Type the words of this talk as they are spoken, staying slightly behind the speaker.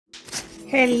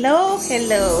Hello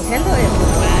everyone.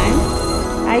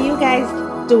 How you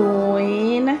guys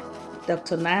doing?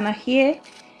 Dr. Nana here,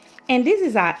 and this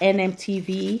is our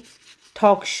NMTV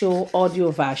talk show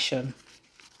audio version.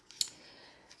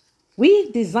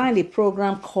 We designed a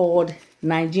program called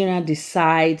Nigerian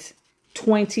Decides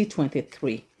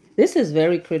 2023. This is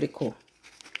very critical.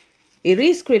 It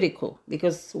is critical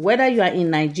because whether you are in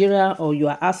Nigeria or you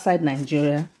are outside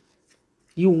Nigeria,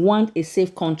 you want a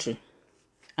safe country.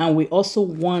 And we also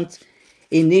want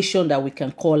a nation that we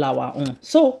can call our own.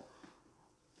 So,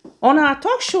 on our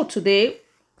talk show today,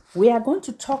 we are going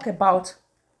to talk about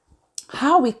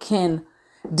how we can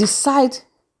decide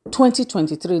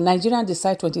 2023, Nigerian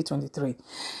Decide 2023.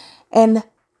 And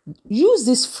use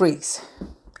this phrase,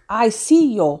 I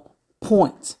see your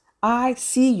point. I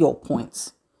see your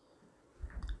point.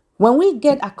 When we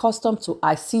get accustomed to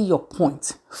I see your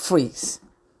point phrase,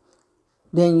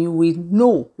 then you will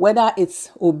know whether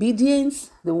it's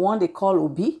obedience, the one they call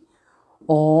Obi,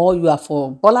 or you are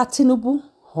for Bola Tinubu,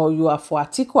 or you are for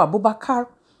Atiku Abubakar,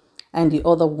 and the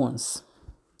other ones.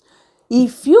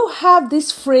 If you have this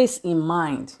phrase in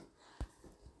mind,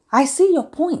 I see your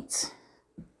point.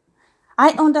 I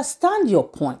understand your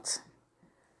point.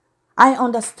 I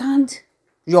understand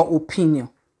your opinion.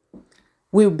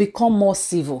 We'll become more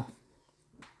civil.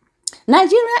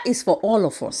 Nigeria is for all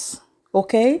of us.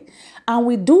 Okay? And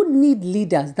we do need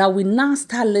leaders that will now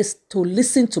start to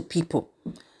listen to people.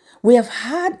 We have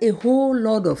had a whole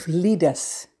lot of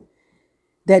leaders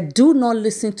that do not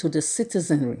listen to the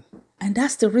citizenry. And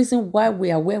that's the reason why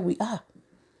we are where we are.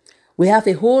 We have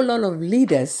a whole lot of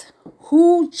leaders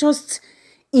who just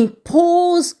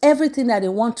impose everything that they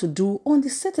want to do on the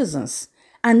citizens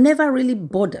and never really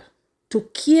bother to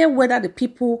care whether the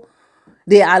people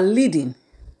they are leading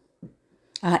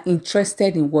are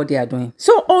interested in what they are doing.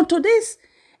 So on today's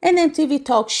NMTV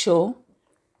talk show,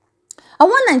 I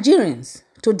want Nigerians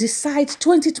to decide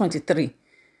 2023.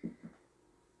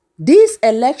 This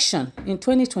election in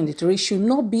 2023 should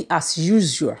not be as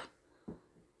usual.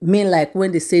 Like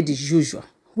when they say the usual.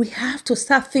 We have to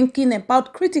start thinking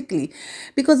about critically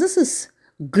because this is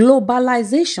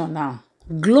globalization now.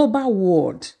 Global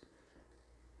world.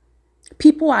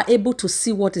 People are able to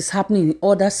see what is happening in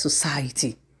other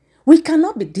society. We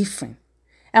cannot be different.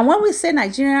 And when we say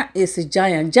Nigeria is a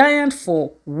giant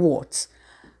for what?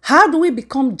 How do we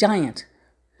become giant?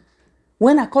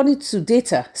 When according to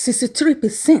data,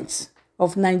 63%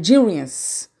 of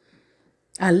Nigerians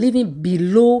are living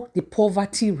below the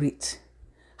poverty rate.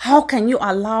 How can you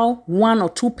allow 1 or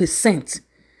 2%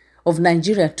 of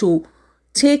Nigeria to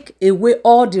take away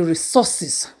all the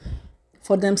resources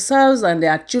for themselves and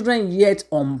their children yet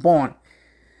unborn?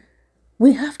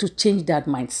 We have to change that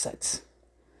mindset.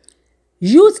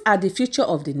 Youth are the future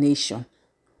of the nation,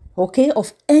 okay,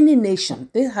 of any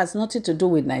nation. This has nothing to do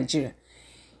with Nigeria.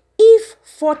 If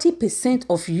 40%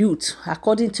 of youth,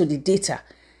 according to the data,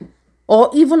 or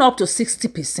even up to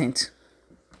 60%,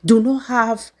 do not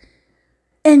have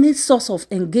any source of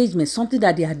engagement, something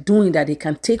that they are doing that they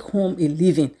can take home a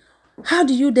living, how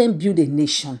do you then build a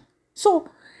nation? So,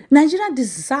 Nigeria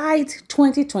Decide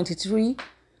 2023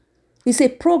 is a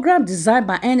program designed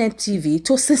by NMTV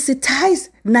to sensitize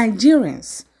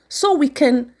Nigerians so we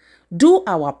can do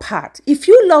our part. If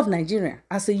you love Nigeria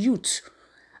as a youth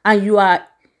and you are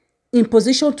in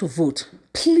position to vote,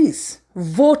 please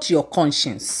vote your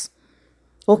conscience.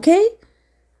 Okay?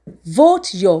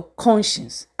 Vote your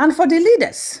conscience. And for the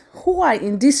leaders who are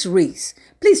in this race,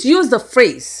 please use the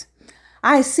phrase,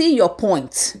 I see your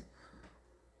point,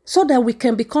 so that we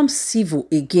can become civil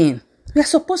again. We are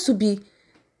supposed to be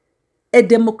a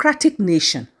democratic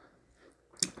nation.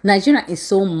 Nigeria is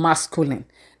so masculine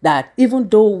that even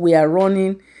though we are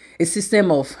running a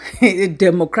system of a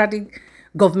democratic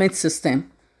government system,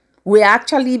 we are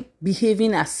actually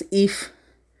behaving as if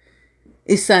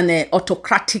it's an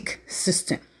autocratic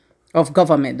system of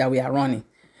government that we are running.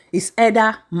 It's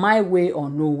either my way or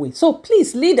no way. So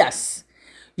please, leaders,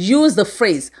 use the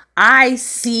phrase, I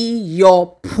see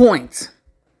your point.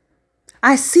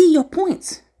 I see your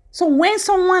point. So when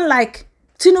someone like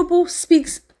Tinubu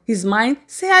speaks his mind,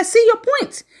 say, I see your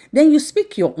point. Then you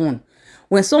speak your own.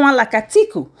 When someone like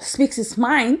Atiku speaks his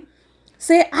mind,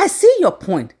 say, I see your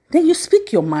point. Then you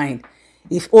speak your mind.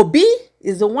 If Obi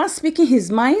is the one speaking his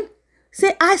mind,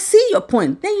 say, I see your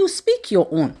point. Then you speak your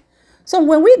own. So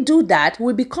when we do that,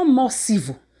 we become more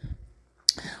civil.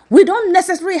 We don't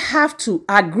necessarily have to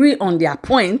agree on their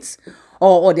points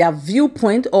or their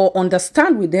viewpoint or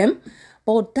understand with them,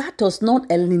 but that does not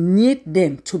alienate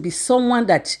them to be someone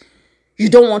that you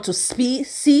don't want to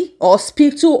see or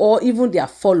speak to, or even their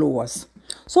followers.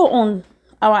 So on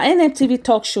our NMTV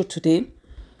talk show today,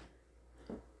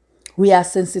 We are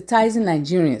sensitizing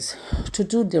Nigerians to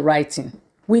do the right thing.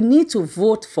 We need to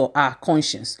vote for our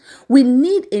conscience. We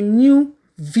need a new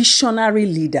visionary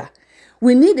leader.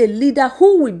 We need a leader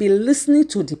who will be listening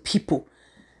to the people,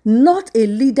 not a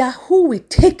leader who will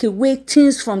take away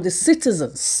things from the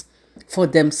citizens for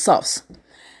themselves.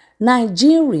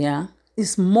 Nigeria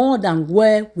is more than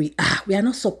where we are. We are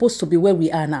not supposed to be where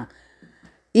we are now.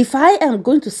 If I am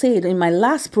going to say it in my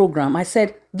last program, I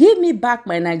said, give me back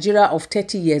my Nigeria of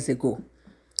 30 years ago.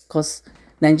 Because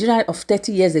Nigeria of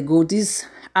 30 years ago, this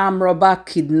armed robber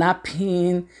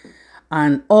kidnapping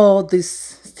and all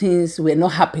these things were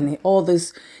not happening. All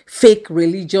this fake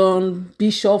religion,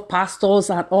 bishop, pastors,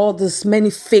 and all this many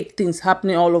fake things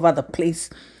happening all over the place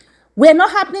were not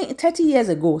happening 30 years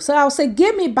ago. So I'll say,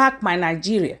 give me back my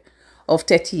Nigeria of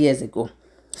 30 years ago.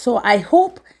 So I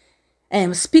hope I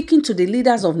am speaking to the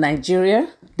leaders of Nigeria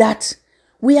that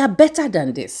we are better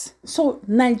than this. So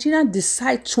Nigeria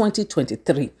Decide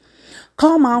 2023.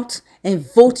 Come out and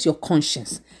vote your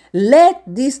conscience. Let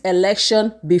this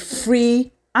election be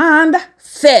free and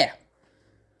fair.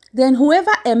 Then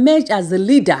whoever emerges as the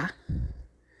leader,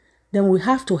 then we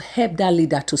have to help that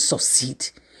leader to succeed.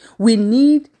 We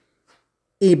need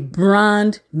a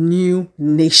brand new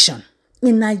nation.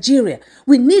 In Nigeria,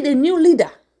 we need a new leader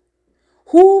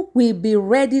who will be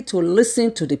ready to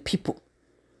listen to the people.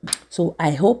 So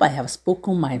I hope I have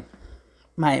spoken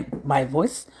my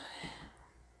voice.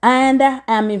 And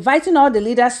I'm inviting all the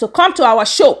leaders to come to our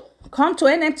show. Come to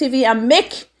NMTV and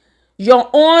make your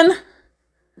own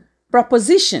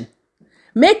proposition.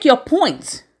 Make your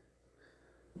point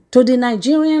to the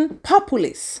Nigerian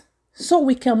populace so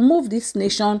we can move this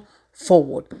nation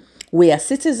forward. We are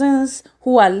citizens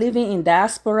who are living in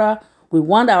diaspora. We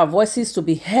want our voices to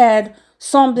be heard.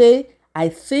 Someday, I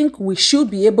think we should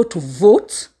be able to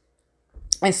vote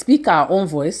and speak our own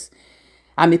voice.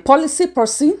 I'm a policy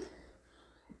person.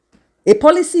 A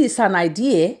policy is an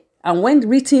idea, and when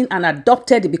written and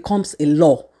adopted, it becomes a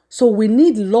law. So we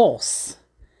need laws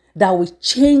that will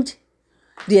change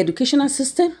the educational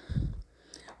system.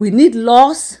 We need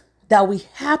laws that will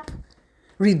help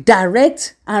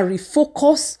redirect and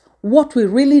refocus what we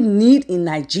really need in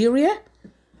Nigeria.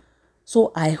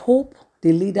 So I hope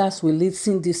the leaders will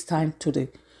listen this time to the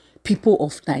people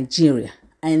of Nigeria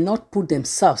and not put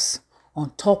themselves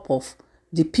on top of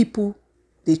the people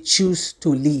they choose to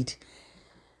lead.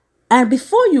 And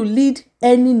before you lead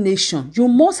any nation, you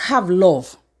must have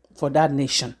love for that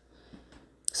nation.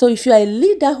 So if you are a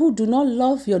leader who do not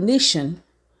love your nation,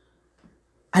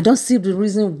 I don't see the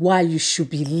reason why you should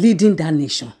be leading that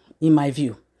nation, in my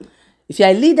view. If you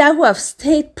are a leader who have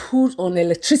stayed put on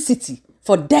electricity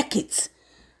for decades,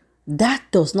 that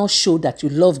does not show that you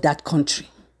love that country.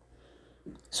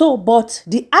 So, but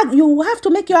you have to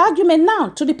make your argument now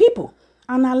to the people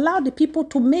and allow the people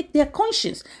to make their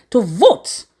conscience, to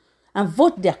vote and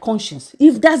vote their conscience.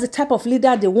 If that's the type of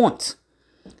leader they want,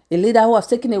 a leader who has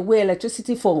taken away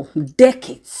electricity for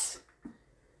decades,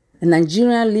 a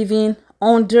Nigerian living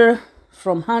under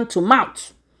from hand to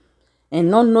mouth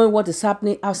and not knowing what is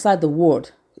happening outside the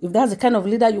world. If that's the kind of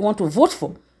leader you want to vote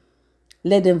for,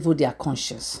 let them vote their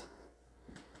conscience.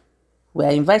 We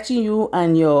are inviting you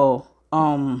and your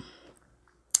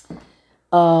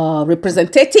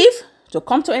representative to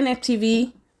come to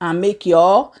NMTV and make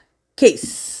your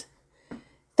case.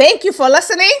 Thank you for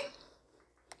listening,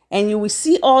 and you will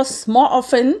see us more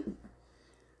often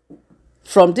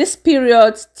from this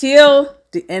period till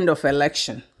the end of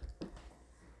election.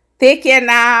 Take care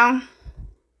now,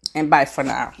 and bye for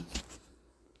now.